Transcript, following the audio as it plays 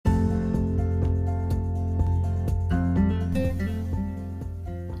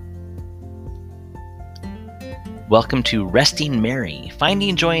Welcome to Resting Mary,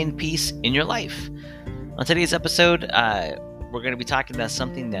 finding joy and peace in your life. On today's episode, we're going to be talking about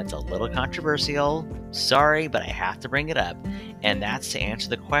something that's a little controversial. Sorry, but I have to bring it up, and that's to answer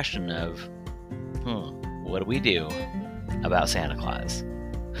the question of, what do we do about Santa Claus?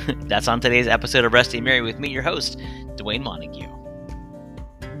 That's on today's episode of Resting Mary with me, your host, Dwayne Montague.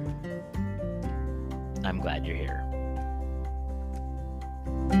 I'm glad you're here.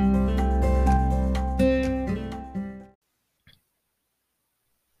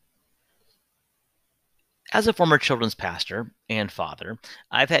 As a former children's pastor and father,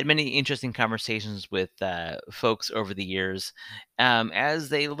 I've had many interesting conversations with folks over the years as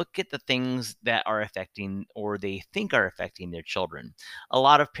they look at the things that are affecting or they think are affecting their children. A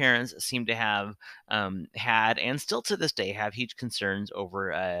lot of parents seem to have had and still to this day have huge concerns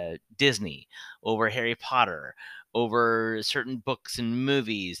over Disney, over Harry Potter, over certain books and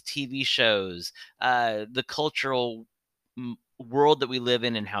movies, TV shows, the cultural world that we live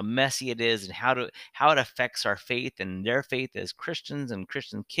in and how messy it is and how it affects our faith and their faith as Christians and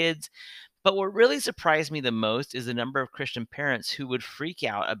Christian kids. But what really surprised me the most is the number of Christian parents who would freak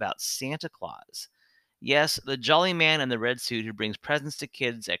out about Santa Claus. Yes, the jolly man in the red suit who brings presents to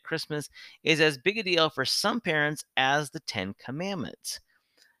kids at Christmas is as big a deal for some parents as the Ten Commandments.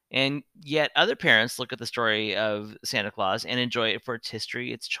 And yet other parents look at the story of Santa Claus and enjoy it for its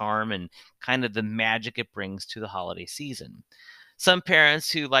history, its charm, and kind of the magic it brings to the holiday season. Some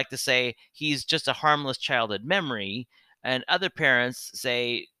parents who like to say he's just a harmless childhood memory, and other parents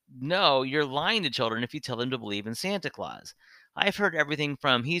say, no, you're lying to children if you tell them to believe in Santa Claus. I've heard everything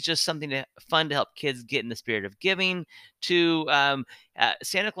from he's just something fun to help kids get in the spirit of giving to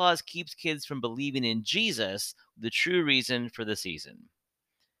Santa Claus keeps kids from believing in Jesus, the true reason for the season.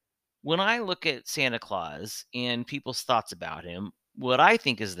 When I look at Santa Claus and people's thoughts about him, what I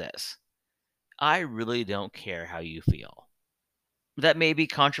think is this: I really don't care how you feel. That may be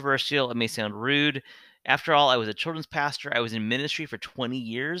controversial. It may sound rude. After all, I was a children's pastor. I was in ministry for 20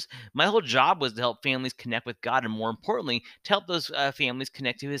 years. My whole job was to help families connect with God, and more importantly, to help those families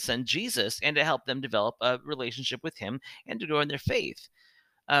connect to his son, Jesus, and to help them develop a relationship with him and to grow in their faith.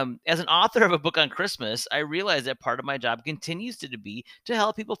 As an author of a book on Christmas, I realize that part of my job continues to be to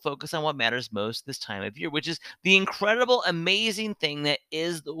help people focus on what matters most this time of year, which is the incredible, amazing thing that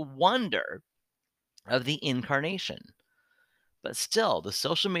is the wonder of the incarnation. But still, the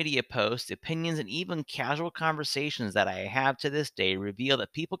social media posts, opinions, and even casual conversations that I have to this day reveal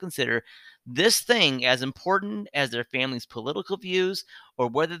that people consider this thing as important as their family's political views or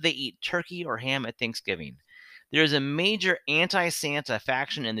whether they eat turkey or ham at Thanksgiving. There's a major anti-Santa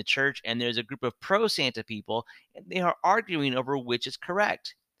faction in the church, and there's a group of pro-Santa people, and they are arguing over which is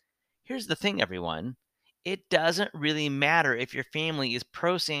correct. Here's the thing, everyone. It doesn't really matter if your family is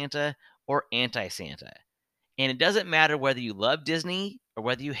pro-Santa or anti-Santa. And it doesn't matter whether you love Disney or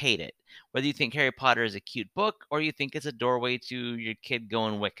whether you hate it, whether you think Harry Potter is a cute book or you think it's a doorway to your kid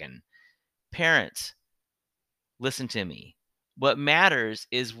going Wiccan. Parents, listen to me. What matters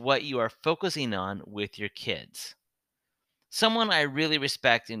is what you are focusing on with your kids. Someone I really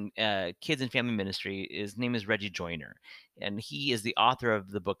respect in kids and family ministry, his name is Reggie Joyner, and he is the author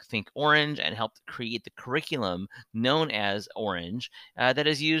of the book Think Orange and helped create the curriculum known as Orange that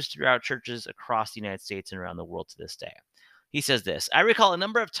is used throughout churches across the United States and around the world to this day. He says this: I recall a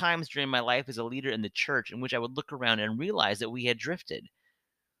number of times during my life as a leader in the church in which I would look around and realize that we had drifted.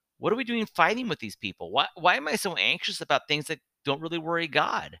 What are we doing fighting with these people? Why am I so anxious about things that don't really worry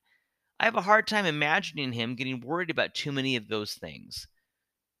God? I have a hard time imagining him getting worried about too many of those things.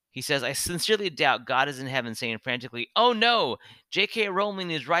 He says, I sincerely doubt God is in heaven saying frantically, oh no, J.K. Rowling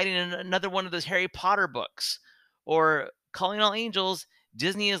is writing another one of those Harry Potter books. Or calling all angels,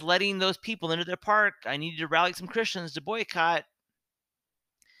 Disney is letting those people into their park. I need to rally some Christians to boycott.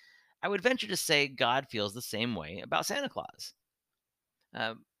 I would venture to say God feels the same way about Santa Claus.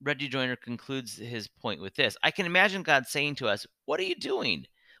 Reggie Joyner concludes his point with this: I can imagine God saying to us, what are you doing?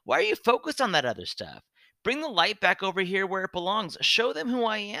 Why are you focused on that other stuff? Bring the light back over here where it belongs. Show them who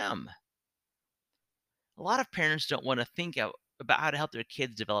I am. A lot of parents don't want to think about how to help their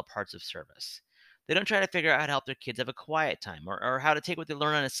kids develop hearts of service. They don't try to figure out how to help their kids have a quiet time or how to take what they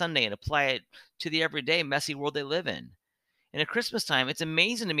learn on a Sunday and apply it to the everyday messy world they live in. And at Christmas time, it's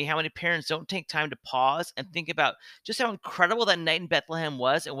amazing to me how many parents don't take time to pause and think about just how incredible that night in Bethlehem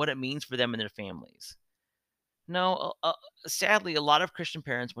was and what it means for them and their families. No, sadly, a lot of Christian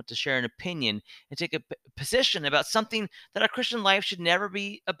parents want to share an opinion and take a position about something that our Christian life should never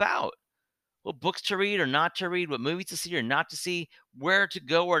be about. What books to read or not to read, what movies to see or not to see, where to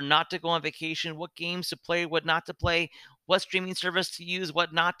go or not to go on vacation, what games to play, what not to play, what streaming service to use,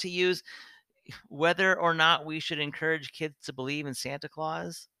 what not to use. whether or not we should encourage kids to believe in Santa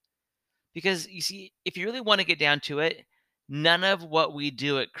Claus? Because you see, if you really want to get down to it, none of what we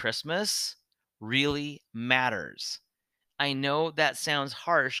do at Christmas really matters. I know that sounds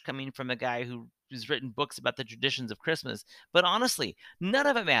harsh coming from a guy who's written books about the traditions of Christmas, but honestly, none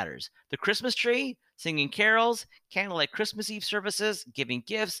of it matters. The Christmas tree, singing carols, candlelight Christmas Eve services, giving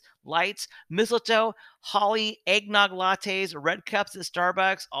gifts, lights, mistletoe, holly, eggnog lattes, red cups at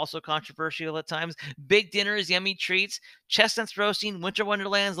Starbucks, also controversial at times, big dinners, yummy treats, chestnuts roasting, winter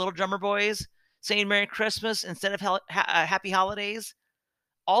wonderlands, little drummer boys, saying Merry Christmas instead of Happy Holidays.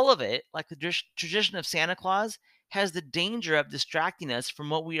 All of it, like the tradition of Santa Claus, has the danger of distracting us from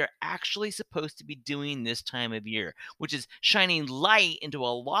what we are actually supposed to be doing this time of year, which is shining light into a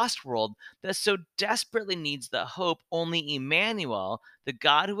lost world that so desperately needs the hope only Emmanuel, the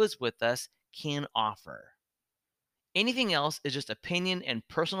God who is with us, can offer. Anything else is just opinion and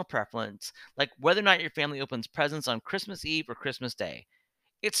personal preference, like whether or not your family opens presents on Christmas Eve or Christmas Day.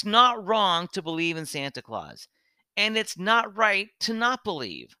 It's not wrong to believe in Santa Claus, and it's not right to not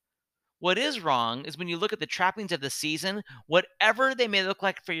believe. What is wrong is when you look at the trappings of the season, whatever they may look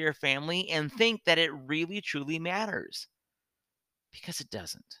like for your family, and think that it really truly matters. Because it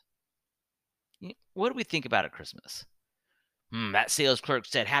doesn't. What do we think about at Christmas? That sales clerk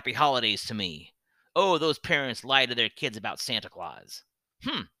said happy holidays to me. Oh, those parents lie to their kids about Santa Claus.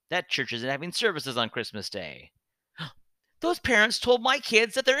 That church isn't having services on Christmas Day. Those parents told my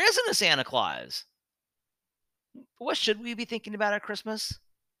kids that there isn't a Santa Claus. What should we be thinking about at Christmas?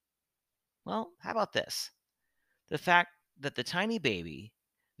 Well, how about this? The fact that the tiny baby,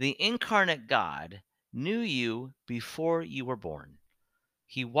 the incarnate God, knew you before you were born.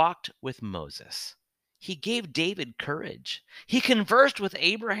 He walked with Moses. He gave David courage. He conversed with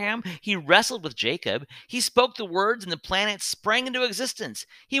Abraham. He wrestled with Jacob. He spoke the words and the planets sprang into existence.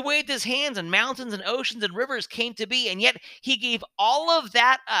 He waved his hands and mountains and oceans and rivers came to be, and yet he gave all of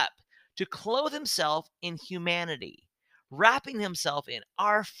that up to clothe himself in humanity, wrapping himself in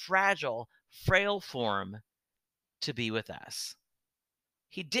our fragile, frail form to be with us.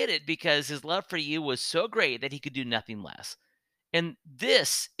 He did it because his love for you was so great that he could do nothing less. And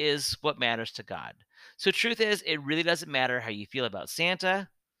this is what matters to God. So truth is, it really doesn't matter how you feel about Santa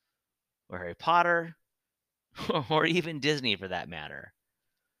or Harry Potter or even Disney for that matter.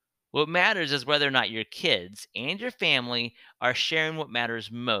 What matters is whether or not your kids and your family are sharing what matters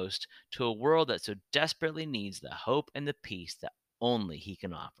most to a world that so desperately needs the hope and the peace that only he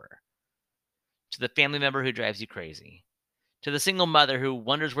can offer. To the family member who drives you crazy, to the single mother who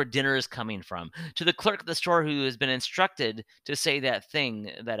wonders where dinner is coming from, to the clerk at the store who has been instructed to say that thing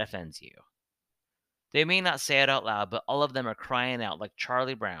that offends you. They may not say it out loud, but all of them are crying out like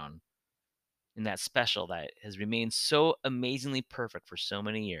Charlie Brown in that special that has remained so amazingly perfect for so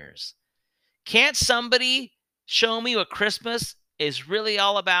many years. Can't somebody show me what Christmas is really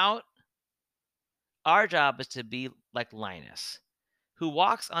all about? Our job is to be like Linus, who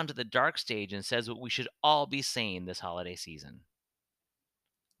walks onto the dark stage and says what we should all be saying this holiday season.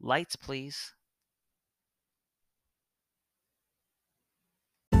 Lights, please.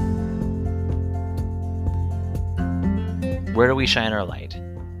 Where do we shine our light?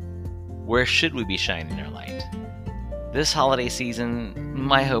 Where should we be shining our light? This holiday season,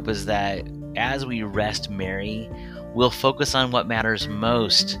 my hope is that as we rest merry, we'll focus on what matters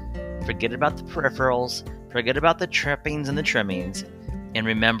most. Forget about the peripherals, forget about the trappings and the trimmings, and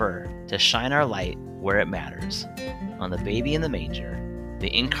remember to shine our light where it matters, on the baby in the manger,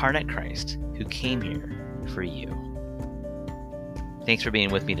 the incarnate Christ who came here for you. Thanks for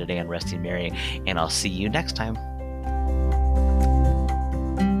being with me today on Resting Merry, and I'll see you next time.